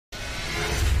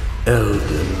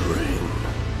Elden Ring.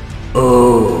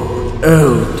 Oh,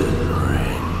 Elden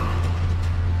Ring.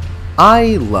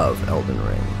 I love Elden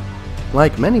Ring.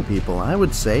 Like many people, I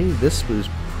would say this was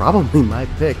probably my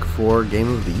pick for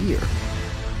Game of the Year.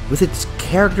 With its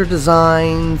character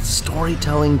design,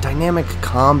 storytelling, dynamic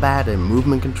combat, and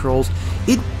movement controls,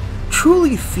 it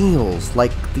truly feels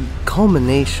like the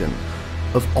culmination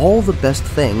of all the best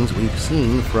things we've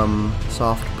seen from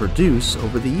Soft Produce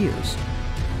over the years.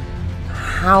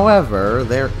 However,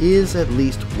 there is at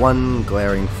least one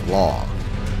glaring flaw: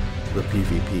 the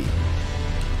PvP.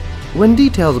 When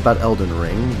details about Elden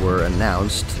Ring were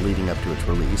announced leading up to its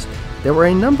release, there were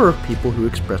a number of people who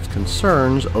expressed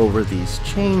concerns over these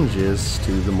changes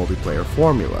to the multiplayer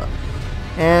formula,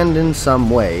 and in some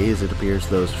ways it appears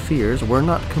those fears were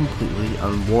not completely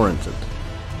unwarranted.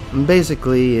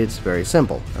 Basically, it's very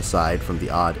simple. Aside from the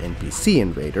odd NPC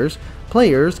invaders,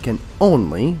 players can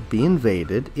only be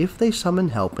invaded if they summon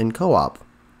help in co-op.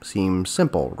 Seems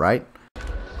simple, right?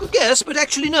 Yes, but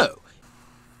actually no.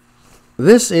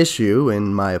 This issue,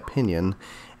 in my opinion,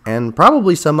 and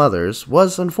probably some others,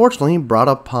 was unfortunately brought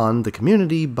upon the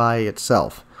community by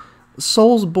itself.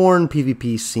 Soulsborne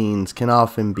PvP scenes can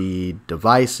often be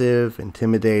divisive,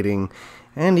 intimidating,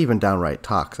 and even downright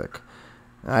toxic.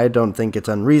 I don't think it's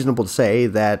unreasonable to say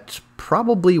that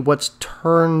probably what's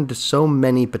turned so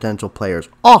many potential players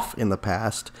off in the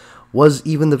past was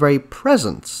even the very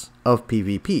presence of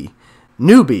PvP.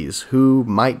 Newbies who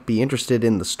might be interested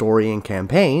in the story and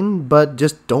campaign, but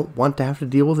just don't want to have to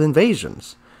deal with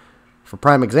invasions. For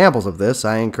prime examples of this,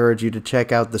 I encourage you to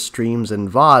check out the streams and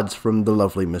VODs from the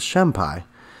lovely Miss Shempai.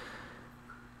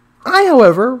 I,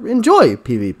 however, enjoy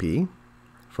PvP,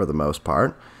 for the most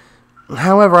part.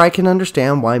 However, I can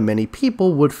understand why many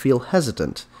people would feel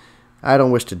hesitant. I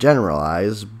don't wish to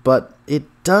generalize, but it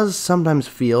does sometimes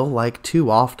feel like too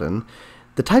often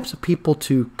the types of people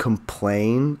to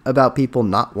complain about people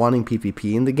not wanting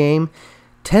PvP in the game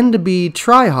tend to be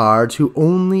tryhards who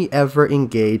only ever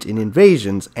engage in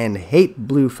invasions and hate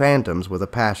blue phantoms with a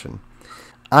passion.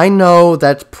 I know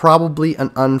that's probably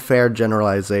an unfair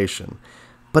generalization,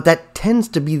 but that tends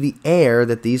to be the air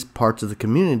that these parts of the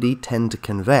community tend to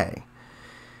convey.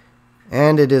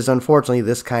 And it is unfortunately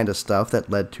this kind of stuff that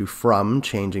led to From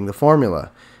changing the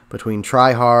formula. Between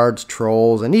tryhards,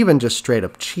 trolls, and even just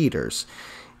straight-up cheaters,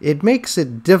 it makes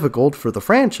it difficult for the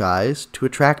franchise to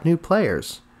attract new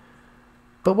players.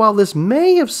 But while this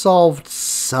may have solved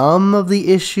some of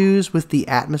the issues with the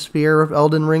atmosphere of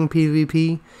Elden Ring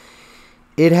PvP,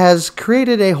 it has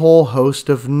created a whole host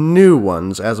of new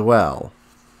ones as well.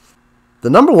 The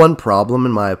number one problem,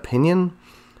 in my opinion,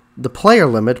 the player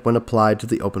limit when applied to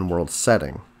the open world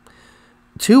setting.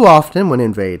 Too often when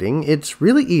invading, it's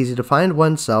really easy to find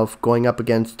oneself going up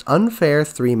against unfair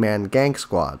three-man gank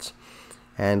squads.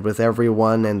 And with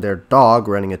everyone and their dog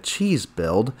running a cheese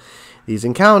build, these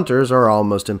encounters are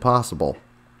almost impossible.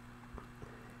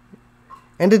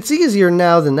 And it's easier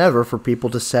now than ever for people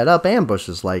to set up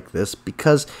ambushes like this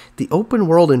because the open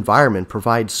world environment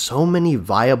provides so many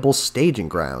viable staging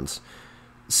grounds.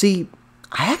 See,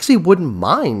 I actually wouldn't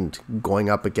mind going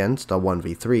up against a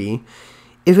 1v3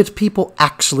 if it's people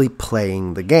actually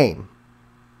playing the game.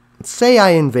 Say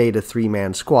I invade a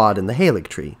three-man squad in the Halig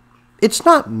tree. It's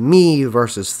not me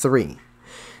versus three.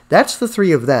 That's the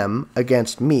three of them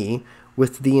against me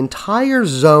with the entire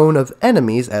zone of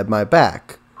enemies at my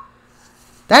back.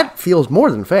 That feels more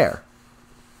than fair.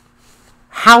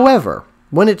 However,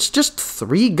 when it's just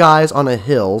three guys on a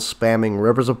hill spamming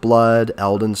Rivers of Blood,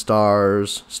 Elden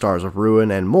Stars, Stars of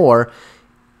Ruin, and more,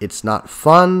 it's not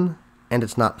fun and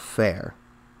it's not fair.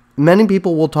 Many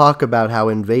people will talk about how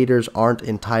invaders aren't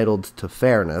entitled to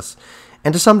fairness,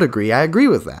 and to some degree I agree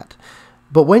with that.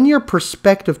 But when your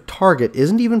prospective target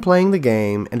isn't even playing the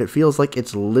game and it feels like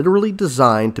it's literally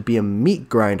designed to be a meat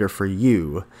grinder for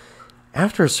you,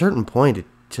 after a certain point it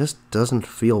just doesn't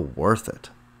feel worth it.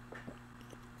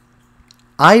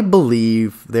 I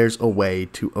believe there's a way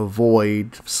to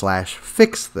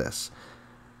avoid/fix this,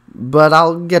 but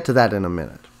I'll get to that in a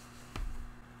minute.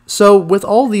 So, with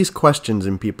all these questions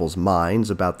in people's minds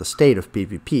about the state of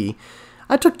PvP,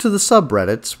 I took to the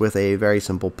subreddits with a very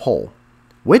simple poll.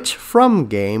 Which From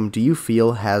game do you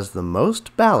feel has the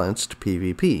most balanced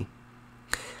PvP?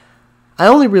 I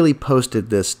only really posted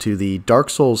this to the Dark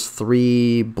Souls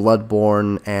 3,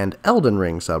 Bloodborne, and Elden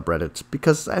Ring subreddits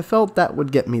because I felt that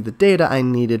would get me the data I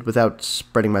needed without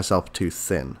spreading myself too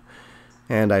thin.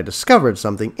 And I discovered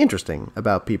something interesting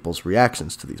about people's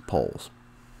reactions to these polls.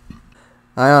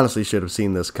 I honestly should have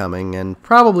seen this coming and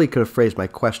probably could have phrased my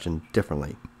question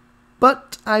differently.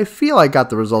 But I feel I got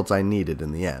the results I needed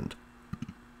in the end.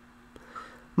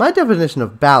 My definition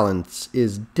of balance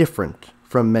is different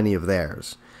from many of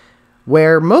theirs.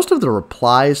 Where most of the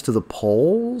replies to the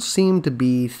poll seem to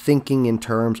be thinking in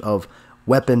terms of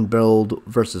weapon build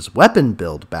versus weapon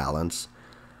build balance,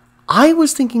 I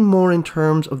was thinking more in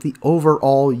terms of the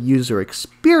overall user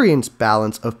experience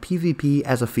balance of PvP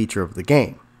as a feature of the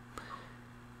game.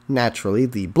 Naturally,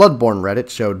 the Bloodborne Reddit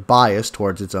showed bias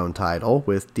towards its own title,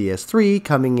 with DS3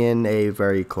 coming in a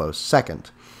very close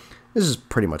second. This is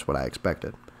pretty much what I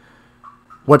expected.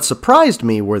 What surprised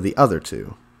me were the other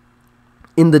two.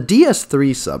 In the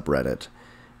DS3 subreddit,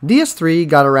 DS3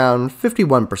 got around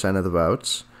 51% of the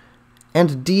votes,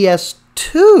 and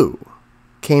DS2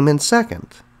 came in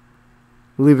second,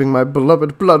 leaving my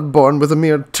beloved Bloodborne with a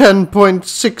mere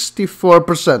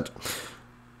 10.64%.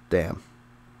 Damn.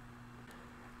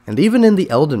 And even in the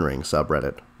Elden Ring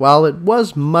subreddit, while it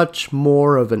was much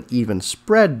more of an even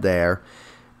spread there,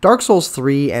 Dark Souls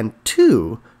 3 and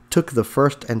 2 took the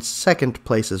first and second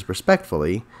places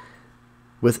respectfully,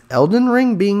 with Elden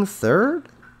Ring being third?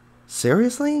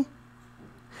 Seriously?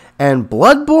 And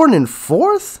Bloodborne in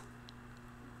fourth?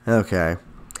 Okay.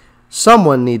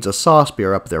 Someone needs a saw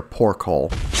spear up their pork hole.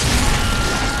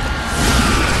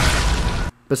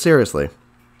 But seriously,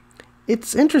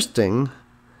 it's interesting.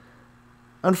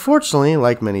 Unfortunately,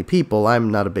 like many people,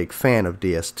 I'm not a big fan of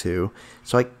DS2,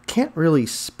 so I can't really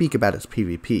speak about its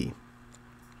PvP.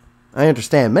 I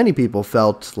understand many people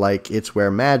felt like it's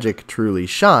where magic truly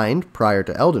shined prior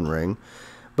to Elden Ring,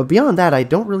 but beyond that I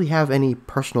don't really have any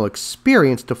personal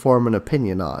experience to form an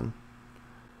opinion on.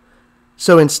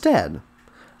 So instead,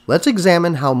 let's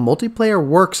examine how multiplayer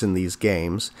works in these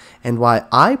games, and why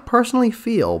I personally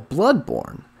feel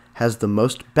Bloodborne has the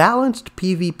most balanced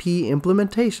PvP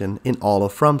implementation in all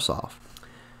of FromSoft.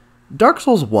 Dark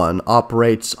Souls 1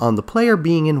 operates on the player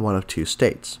being in one of two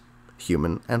states,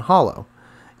 human and hollow.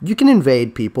 You can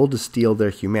invade people to steal their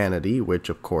humanity, which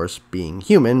of course, being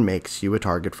human, makes you a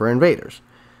target for invaders.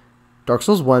 Dark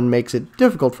Souls 1 makes it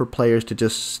difficult for players to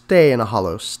just stay in a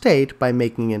hollow state by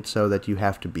making it so that you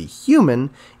have to be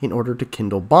human in order to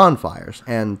kindle bonfires,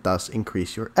 and thus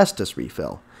increase your Estus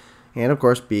refill. And of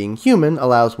course, being human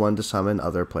allows one to summon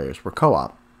other players for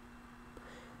co-op.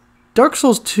 Dark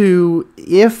Souls 2,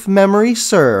 if memory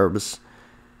serves,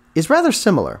 is rather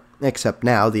similar, except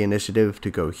now the initiative to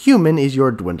go human is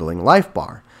your dwindling life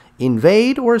bar.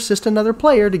 Invade or assist another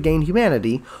player to gain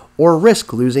humanity, or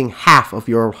risk losing half of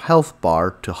your health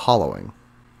bar to hollowing.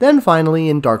 Then finally,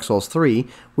 in Dark Souls 3,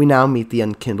 we now meet the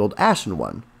Unkindled Ashen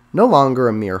One. No longer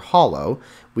a mere hollow,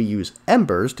 we use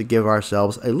embers to give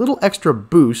ourselves a little extra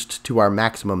boost to our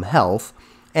maximum health,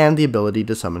 and the ability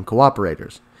to summon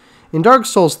cooperators. In Dark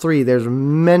Souls 3, there's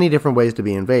many different ways to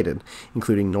be invaded,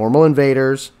 including normal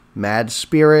invaders, mad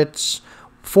spirits,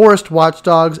 forest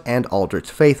watchdogs, and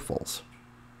Aldrich faithfuls.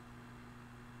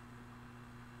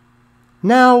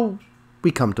 Now,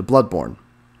 we come to Bloodborne.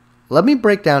 Let me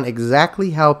break down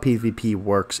exactly how PvP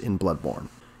works in Bloodborne.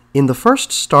 In the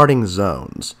first starting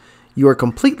zones, you are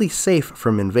completely safe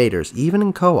from invaders, even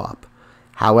in co-op.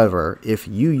 However, if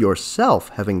you yourself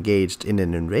have engaged in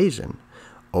an invasion,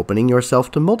 opening yourself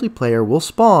to multiplayer will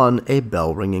spawn a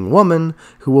bell-ringing woman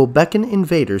who will beckon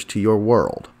invaders to your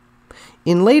world.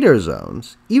 In later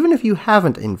zones, even if you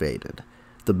haven't invaded,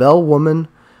 the bell woman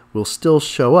will still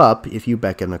show up if you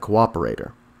beckon a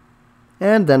cooperator.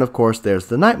 And then of course there's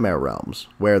the Nightmare Realms,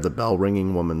 where the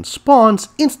bell-ringing woman spawns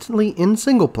instantly in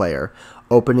single player,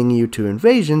 opening you to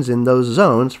invasions in those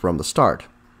zones from the start.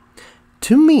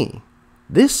 To me,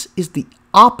 this is the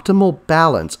optimal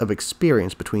balance of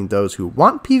experience between those who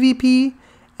want PvP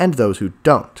and those who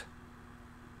don't.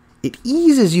 It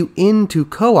eases you into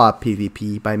co-op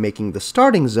PvP by making the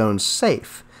starting zones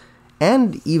safe,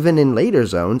 and even in later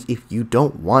zones, if you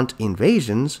don't want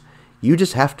invasions, you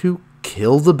just have to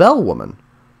kill the bell woman.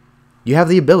 You have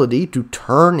the ability to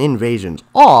turn invasions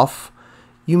off,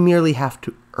 you merely have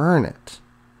to earn it.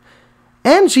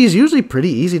 And she's usually pretty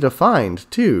easy to find,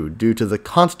 too, due to the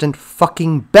constant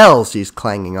fucking bells she's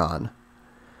clanging on.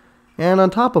 And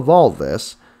on top of all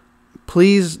this,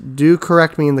 please do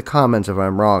correct me in the comments if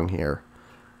I'm wrong here,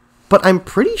 but I'm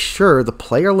pretty sure the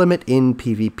player limit in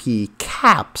PvP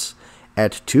caps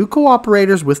at 2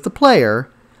 cooperators with the player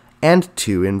and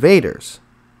 2 invaders.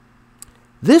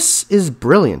 This is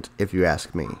brilliant, if you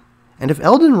ask me, and if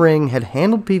Elden Ring had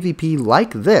handled PvP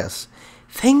like this,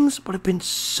 things would have been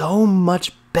so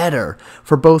much better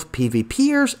for both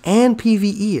PvPers and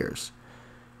PvEers.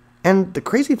 And the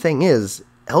crazy thing is,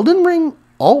 Elden Ring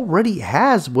already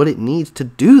has what it needs to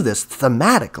do this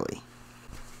thematically.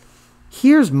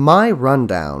 Here's my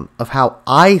rundown of how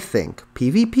I think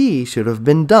PvP should have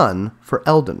been done for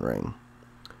Elden Ring.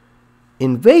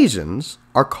 Invasions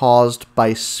are caused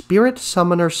by spirit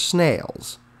summoner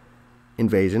snails.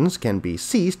 Invasions can be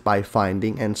ceased by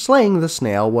finding and slaying the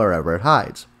snail wherever it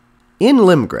hides. In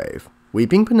Limgrave,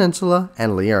 Weeping Peninsula,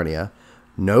 and Liurnia,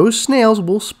 no snails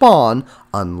will spawn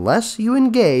unless you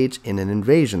engage in an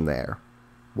invasion there.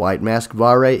 White Mask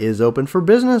Vare is open for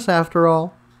business after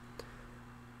all.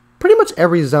 Pretty much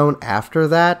every zone after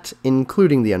that,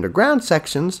 including the underground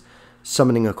sections,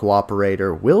 summoning a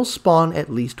cooperator will spawn at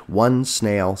least one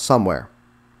snail somewhere.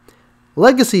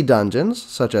 Legacy dungeons,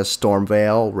 such as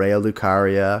Stormvale, Rea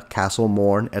Lucaria, Castle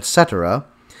Morn, etc.,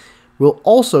 will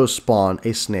also spawn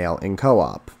a snail in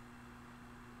co-op.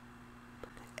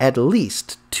 At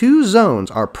least 2 zones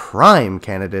are prime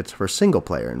candidates for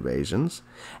single-player invasions,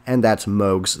 and that's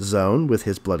Mohg's zone with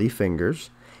his bloody fingers,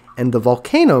 and the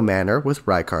Volcano Manor with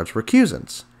Rykard's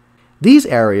recusants. These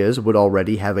areas would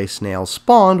already have a snail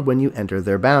spawned when you enter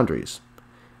their boundaries.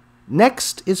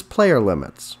 Next is player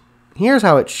limits. Here's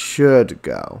how it should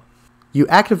go. You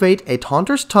activate a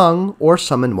Taunter's Tongue or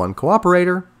summon 1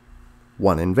 cooperator,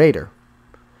 1 invader.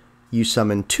 You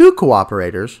summon 2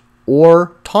 cooperators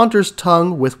or Taunter's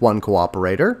Tongue with 1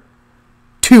 cooperator,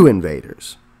 2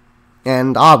 invaders.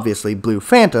 And obviously Blue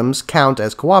Phantoms count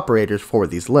as cooperators for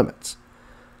these limits.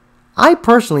 I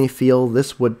personally feel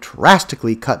this would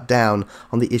drastically cut down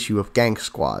on the issue of gank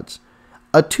squads.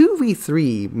 A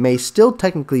 2v3 may still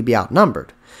technically be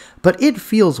outnumbered, but it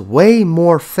feels way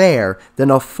more fair than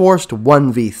a forced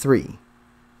 1v3.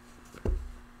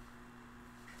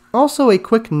 Also, a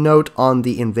quick note on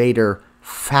the invader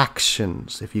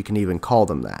factions, if you can even call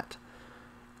them that.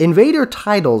 Invader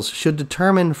titles should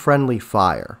determine friendly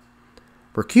fire.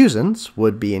 Recusants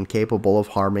would be incapable of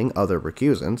harming other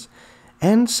recusants,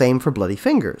 and same for Bloody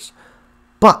Fingers.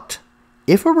 But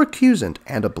if a recusant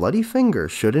and a Bloody Finger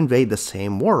should invade the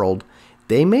same world,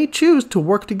 they may choose to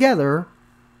work together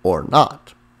or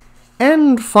not.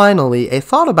 And finally, a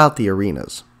thought about the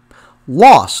arenas.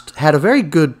 Lost had a very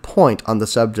good point on the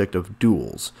subject of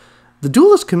duels. The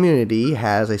duelist community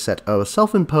has a set of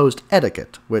self-imposed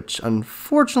etiquette, which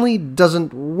unfortunately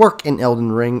doesn't work in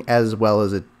Elden Ring as well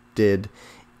as it did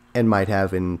and might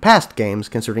have in past games,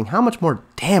 considering how much more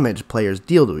damage players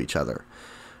deal to each other.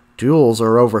 Duels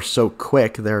are over so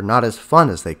quick, they're not as fun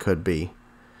as they could be.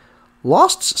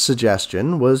 Lost's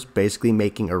suggestion was basically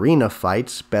making arena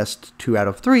fights best 2 out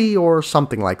of 3 or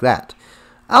something like that.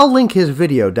 I'll link his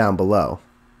video down below.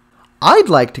 I'd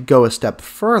like to go a step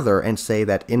further and say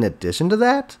that in addition to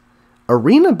that,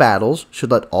 arena battles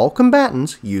should let all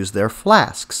combatants use their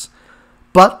flasks,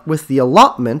 but with the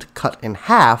allotment cut in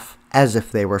half as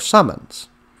if they were summons.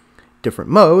 Different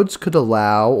modes could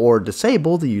allow or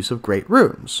disable the use of Great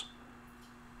Runes.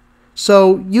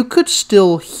 So you could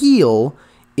still heal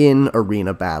in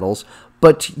arena battles,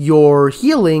 but your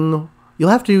healing,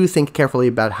 you'll have to think carefully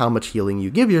about how much healing you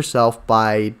give yourself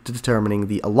by determining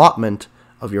the allotment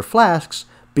of your flasks,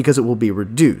 because it will be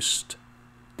reduced.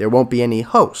 There won't be any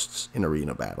hosts in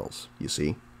arena battles, you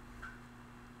see.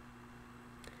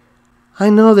 I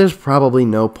know there's probably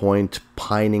no point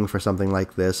pining for something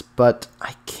like this, but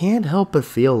I can't help but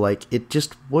feel like it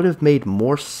just would have made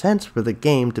more sense for the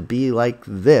game to be like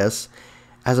this,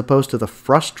 as opposed to the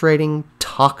frustrating,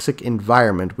 toxic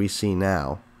environment we see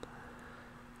now.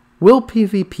 Will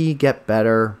PvP get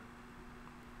better?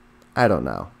 I don't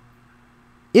know.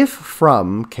 If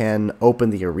From can open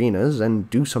the arenas and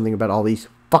do something about all these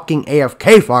fucking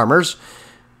AFK farmers,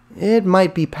 it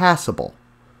might be passable.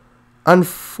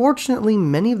 Unfortunately,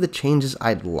 many of the changes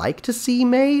I'd like to see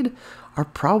made are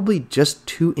probably just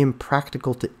too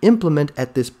impractical to implement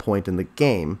at this point in the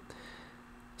game.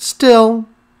 Still,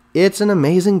 it's an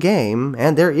amazing game,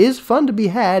 and there is fun to be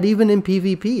had even in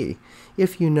PvP,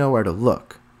 if you know where to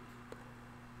look.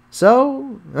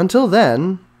 So, until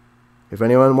then, if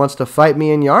anyone wants to fight me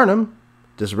in Yharnam,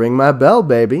 just ring my bell,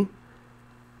 baby.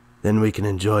 Then we can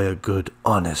enjoy a good,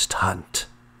 honest hunt.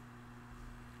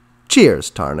 Cheers,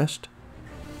 Tarnished.